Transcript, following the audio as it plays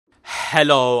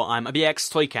Hello, I'm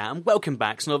BX and welcome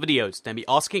back to another video. Today I'll be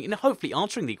asking and hopefully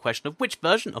answering the question of which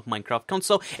version of Minecraft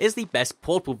console is the best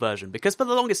portable version, because for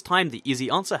the longest time the easy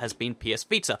answer has been PS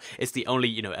Vita. It's the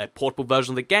only, a portable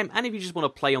version of the game, and if you just want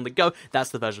to play on the go,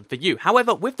 that's the version for you.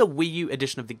 However, with the Wii U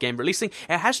edition of the game releasing,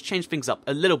 it has changed things up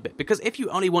a little bit, because if you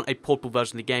only want a portable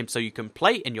version of the game so you can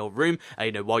play in your room,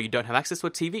 while you don't have access to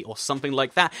a TV or something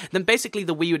like that, then basically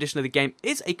the Wii U edition of the game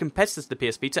is a competitor to the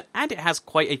PS Vita, and it has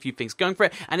quite a few things going for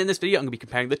it, and in this video I'm going to be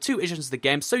comparing the two editions of the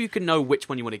game so you can know which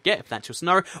one you want to get if that's your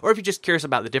scenario, or if you're just curious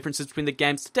about the differences between the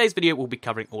games. Today's video will be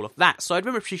covering all of that, so I'd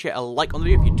really appreciate a like on the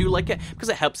video if you do like it, because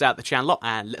it helps out the channel a lot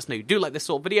and lets us know you do like this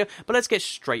sort of video. But let's get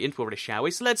straight into it, shall we?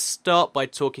 So let's start by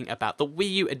talking about the Wii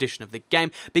U edition of the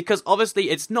game, because obviously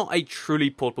it's not a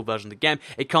truly portable version of the game.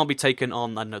 It can't be taken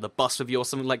on, I don't know, the bus with you or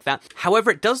something like that.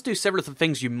 However, it does do several of the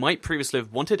things you might previously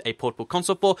have wanted a portable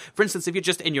console for. For instance, if you're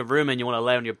just in your room and you want to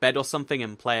lay on your bed or something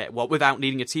and play it without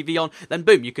needing a TV on, then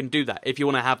boom, you can do that. If you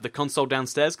want to have the console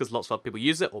downstairs, because lots of other people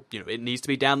use it, or it needs to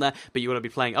be down there, but you want to be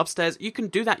playing upstairs, you can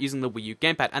do that using the Wii U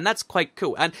gamepad, and that's quite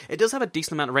cool. And it does have a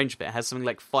decent amount of range of it. It has something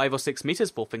like 5 or 6 meters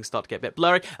before things start to get a bit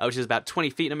blurry, which is about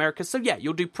 20 feet in America. So yeah,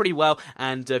 you'll do pretty well.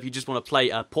 And if you just want to play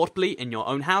portably in your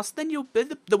own house, then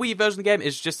the Wii U version of the game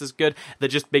is just as good. The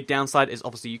just big downside is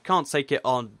obviously you can't take it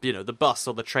on the bus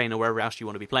or the train or wherever else you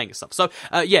want to be playing and stuff. So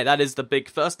yeah, that is the big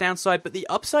first downside. But the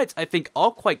upsides I think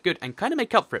are quite good and kind of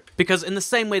make up for it, because in the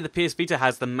same way the PS Vita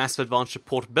has the massive advantage of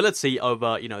portability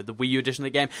over the Wii U edition of the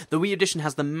game, the Wii U edition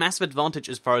has the massive advantage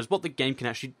as far as what the game can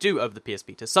actually do over the PS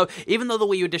Vita. So even though the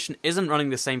Wii U edition isn't running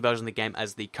the same version of the game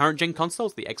as the current gen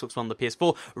consoles, the Xbox One, the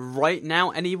PS4, right now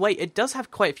anyway, it does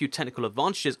have quite a few technical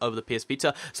advantages over the PS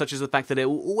Vita, such as the fact that it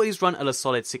will always run at a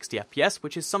solid 60 FPS,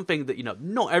 which is something that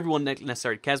not everyone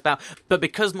necessarily cares about. But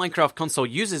because Minecraft console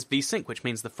uses VSync, which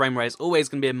means the frame rate is always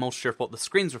going to be a mixture of what the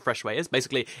screen's refresh rate is.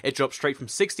 Basically, it drops straight from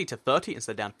 60 to 30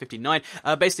 instead of down to 59.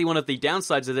 Basically, one of the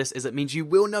downsides of this is it means you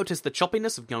will notice the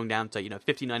choppiness of going down to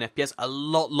 59 FPS a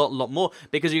lot more,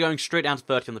 because you're going straight down to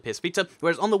 30 on the PS Vita,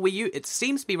 whereas on the Wii U it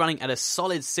seems to be running at a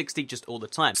solid 60 just all the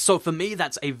time. So for me,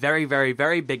 that's a very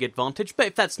big advantage. But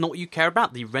if that's not what you care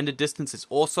about, the render distance is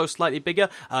also slightly bigger.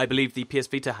 I believe the PS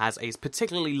Vita has a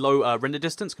particularly low render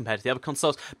distance compared to the other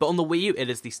consoles, but on the Wii U it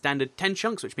is the standard 10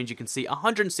 chunks, which means you can see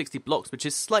 160 blocks, which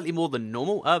is slightly more than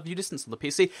normal view distance on the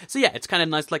PC. So yeah, it's kind of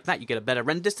nice like that. You get a better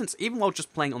render distance even while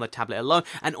just playing on the tablet alone,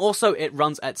 and also it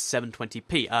runs at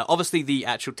 720p. Obviously the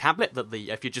actual tablet,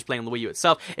 if you're just playing on the Wii U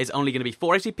itself, is only going to be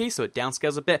 480p, so it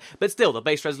downscales a bit, but still the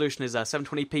base resolution is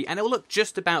 720p, and it will look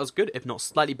just about as good, if not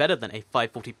slightly better, than a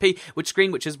 540p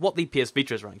which is what the PS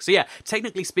Vita is running. So yeah,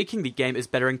 technically speaking, the game is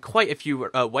better in quite a few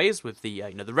ways, with the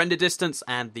the render distance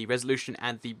and the resolution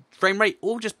and the frame rate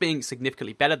all just being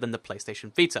significantly better than the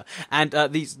PlayStation Vita. And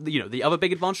the other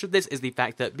big advantage of this is the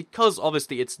fact that, because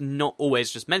obviously it's not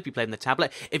always just meant to be played on the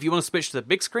tablet, if you want to switch to the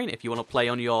big screen, if you want to play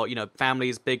on your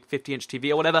family's big 50-inch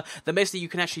TV or whatever, then basically you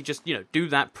can actually just do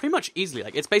that pretty much easily.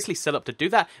 Like, it's basically set up to do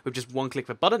that with just one click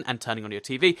of a button and turning on your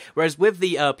TV. Whereas with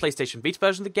the PlayStation Vita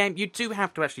version of the game, you do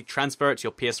have to actually transfer it to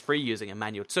your PS3 using a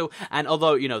manual tool, and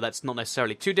although that's not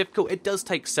necessarily too difficult, it does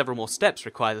take several more steps,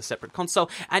 requires a separate console.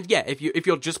 And yeah, if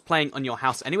you're just playing on your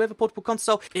house anyway with a portable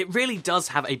console, it really does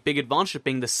have a big advantage of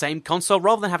being the same console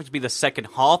rather than having to be the second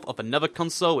half of another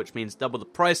console, which means double the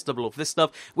price, double all of this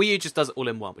stuff. Wii U just does it all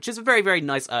in one, which is a very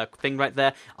nice thing right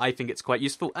there. I think it's quite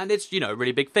useful, and it's a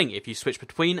really big thing if you switch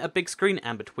between a big screen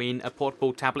and between a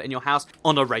portable tablet in your house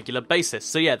on a regular basis.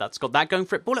 So yeah, that's got that going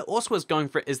for it. But what it also has going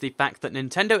for it is the fact that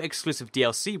Nintendo exclusive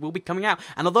DLC will be coming out,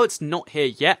 and although it's not here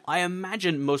yet, I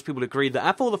imagine most people agree that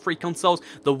out of all the free consoles,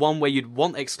 the one where you'd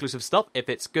want exclusive stuff, if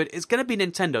it's good, is going to be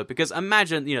Nintendo, because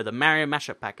imagine, the Mario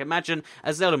mashup pack, imagine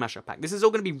a Zelda mashup pack. This is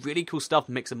all going to be really cool stuff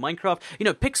mixed in Minecraft.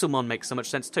 Pixelmon makes so much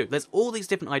sense too. There's all these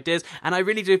different ideas, and I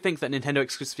really do think that Nintendo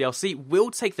exclusive DLC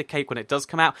will take the cake when it does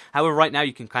come out. However, right now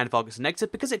you can kind of argue it's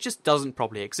negative because it just doesn't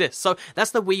properly exist. So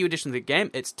that's the Wii U edition of the game.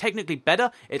 It's technically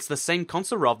better. It's the same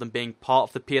console rather than being part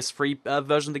of the PS3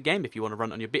 version of the game if you want to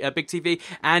run on your big TV,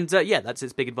 and yeah, that's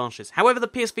its big advantages. However, the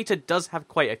PS Vita does have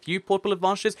quite a few portable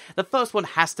advantages. The first one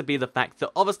has to be the fact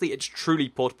that obviously it's truly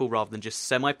portable rather than just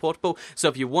semi-portable. So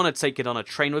if you want to take it on a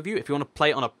train with you, if you want to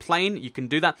play it on a plane, you can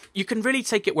do that. You can really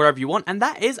take it wherever you want, and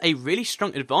that is a really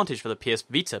strong advantage for the PS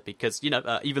Vita, because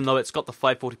even though it's got the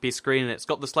 540p screen and it's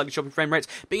got the slightly choppy frame rates,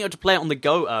 being able to play it on the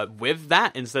go with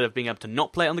that instead of being able to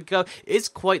not play it on the go is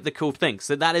quite the cool thing.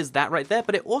 So that is that right there.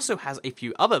 But it also has a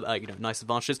few other nice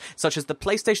advantages, such as the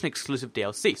PlayStation exclusive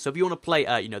DLC. So if you want to play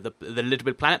the Little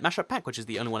Big Planet mashup pack, which is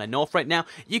the only one I know of right now,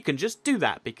 you can just do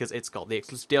that because it's got the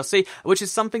exclusive DLC, which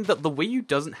is something that the Wii U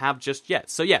doesn't have just yet.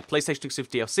 So yeah, PlayStation exclusive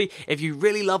DLC. If you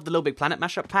really love the Little Big Planet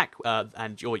mashup pack,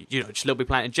 and or just Little Big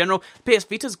Planet in general, PS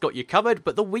Vita's got you covered,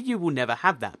 but the Wii U will never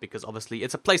have that because obviously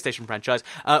it's a PlayStation franchise.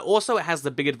 Also, it has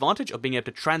the big advantage of being able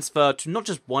to transfer to not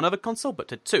just one other console, but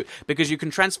to two, because you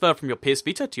can transfer from your PS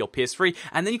Vita to your PS3,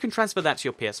 and then you can transfer that to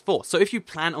your PS4. So if you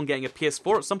plan on getting a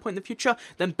PS4 at some point in the future,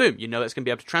 then boom, it's going to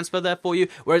be able to transfer there for you.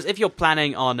 Whereas if you're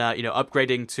planning on,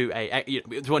 upgrading to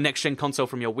a next-gen console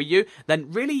from your Wii U,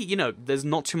 then really, there's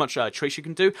not too much choice you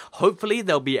can do. Hopefully,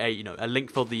 there'll be a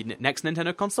link for the next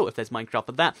Nintendo console if there's Minecraft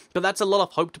for that, but that's a lot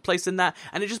of hope to place in that,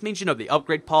 and it just means, the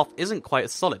upgrade path isn't quite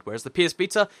as solid. Whereas the PS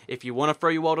Vita, if you want to throw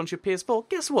your world onto your PS4,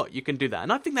 guess what? You can do that,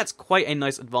 and I think that's quite a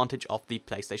nice advantage of the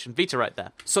PlayStation Vita right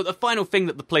there. So the final thing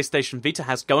that the PlayStation Vita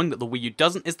has going that the Wii U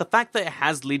doesn't is the fact that it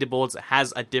has leaderboards. It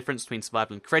has a difference between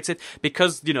survival and creative,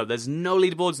 because, there's no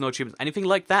leaderboards, no achievements, anything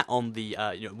like that on the,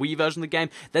 Wii U version of the game.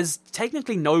 There's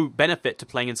technically no benefit to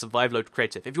playing in survival or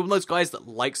creative. If you're one of those guys that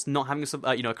likes not having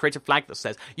a creative flag that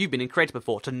says you've been in creative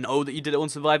before to know that you did it on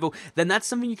survival, then that's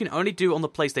something you can only do on the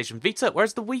PlayStation Vita,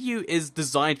 whereas the Wii U is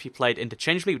designed to be played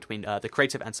interchangeably between the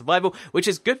creative and survival, which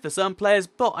is good for some players,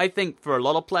 but I think for a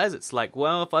lot of players, it's like,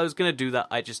 well, if I was going to do that,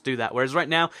 I just do that. Whereas right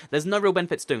now, there's no real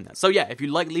benefits doing that. So yeah, if you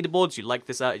like leaderboards, you like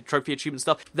this trophy achievement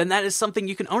stuff, then that is something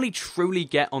you can only truly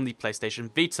get on the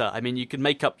PlayStation Vita. I mean, you can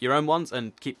make up your own ones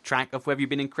and keep track of whether you've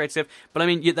been in creative, but I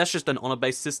mean, that's just an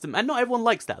honor-based system, and not everyone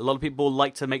likes that. A lot of people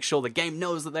like to make sure the game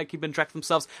knows that they're keeping track of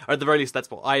themselves, or at the very least, that's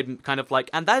what I'm kind of like,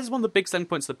 and that is one of the big selling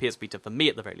points of the PS Vita for me,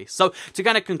 at the very least. So, to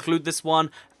kind of conclude this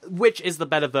one, which is the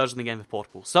better version of the game for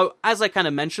portable? So, as I kind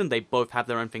of mentioned, they both have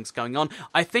their own things going on.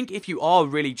 I think if you are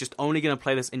really just only going to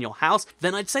play this in your house,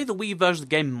 then I'd say the Wii U version of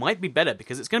the game might be better,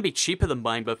 because it's going to be cheaper than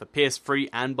buying both a PS3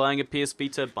 and buying a PS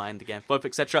Vita, buying the game both,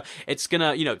 etc. It's going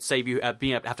to, save you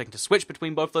having to switch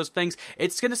between both those things.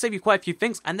 It's going to save you quite a few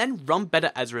things, and then run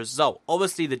better as a result.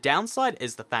 Obviously, the downside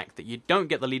is the fact that you don't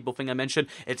get the leadable thing I mentioned.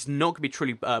 It's not going to be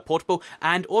truly portable,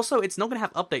 and also it's not going to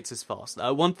have updates as fast.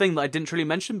 One thing that I didn't really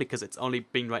mention, because it's only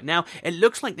been right now, it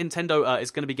looks like Nintendo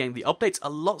is going to be getting the updates a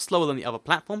lot slower than the other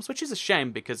platforms, which is a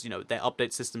shame, because, their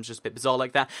update system's just a bit bizarre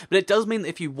like that. But it does mean that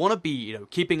if you want to be,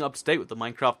 keeping up to date with the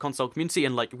Minecraft console community,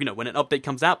 and like, when an update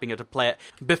comes out, being able to play it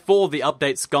before the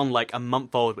update's gone like a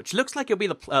month old, which looks like it'll be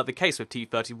the case with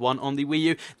TU31 on the Wii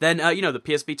U, then, the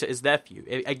PS Vita is there for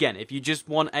you. Again, if you just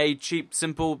want a cheap,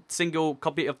 simple, single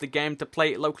copy of the game to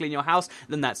play it locally in your house,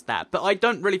 then that's that. But I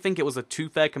don't really think it was a too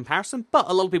fair comparison, but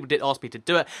a lot of people did ask me to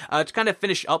do it. To kind of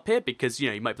finish up here, because,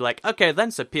 you might be like, okay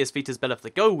then, so PS Vita's better for the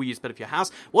Go, Wii U's better for your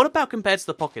house. What about compared to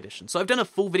the Pocket Edition? So I've done a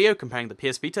full video comparing the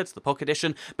PS Vita to the Pocket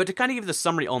Edition, but to kind of give the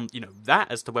summary on,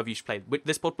 that as to whether you should play with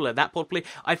this portably or that portably,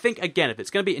 I think, again, if it's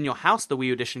going to be in your house, the Wii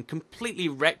U Edition completely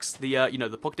wrecks the,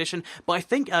 the Pocket Edition, but I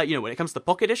think, when it comes to the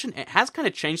Pocket Edition, it has kind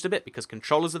of changed a bit because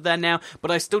controllers are there now,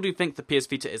 but I still do think the PS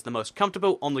Vita is the most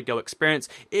comfortable on-the-go experience.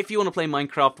 If you want to play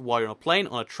Minecraft while you're on a plane,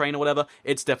 on a train or whatever,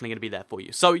 it's definitely going to be there for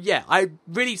you. So yeah, I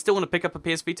really still want to pick up a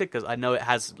PS Vita, because I know it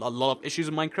has a lot of issues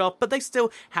with Minecraft, but they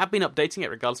still have been updating it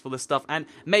regardless of all this stuff, and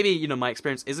maybe, my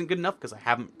experience isn't good enough because I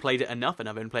haven't played it enough, and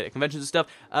I've only played it at conventions and stuff,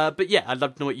 but yeah, I'd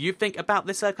love to know what you think about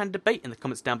this kind of debate in the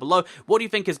comments down below. What do you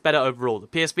think is better overall, the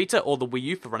PS Vita or the Wii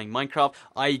U for running Minecraft?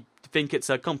 I think it's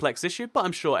a complex issue, but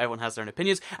I'm sure everyone has their own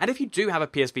opinions. And if you do have a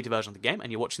PS Vita version of the game,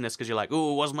 and you're watching this because you're like,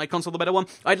 oh, was my console the better one?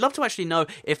 I'd love to actually know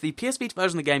if the PS Vita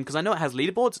version of the game, because I know it has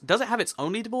leaderboards, does it have its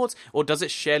own leaderboards, or does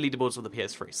it share leaderboards with the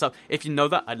PS3? So if you know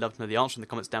that, I'd love to know the answer in the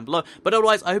comments down below. But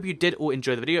otherwise, I hope you did all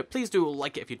enjoy the video. Please do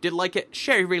like it if you did like it,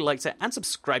 share if you really liked it, and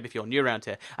subscribe if you're new around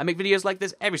here. I make videos like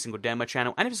this every single day on my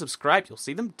channel, and if you subscribe, you'll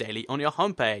see them daily on your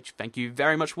homepage. Thank you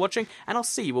very much for watching, and I'll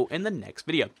see you all in the next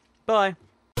video. Bye!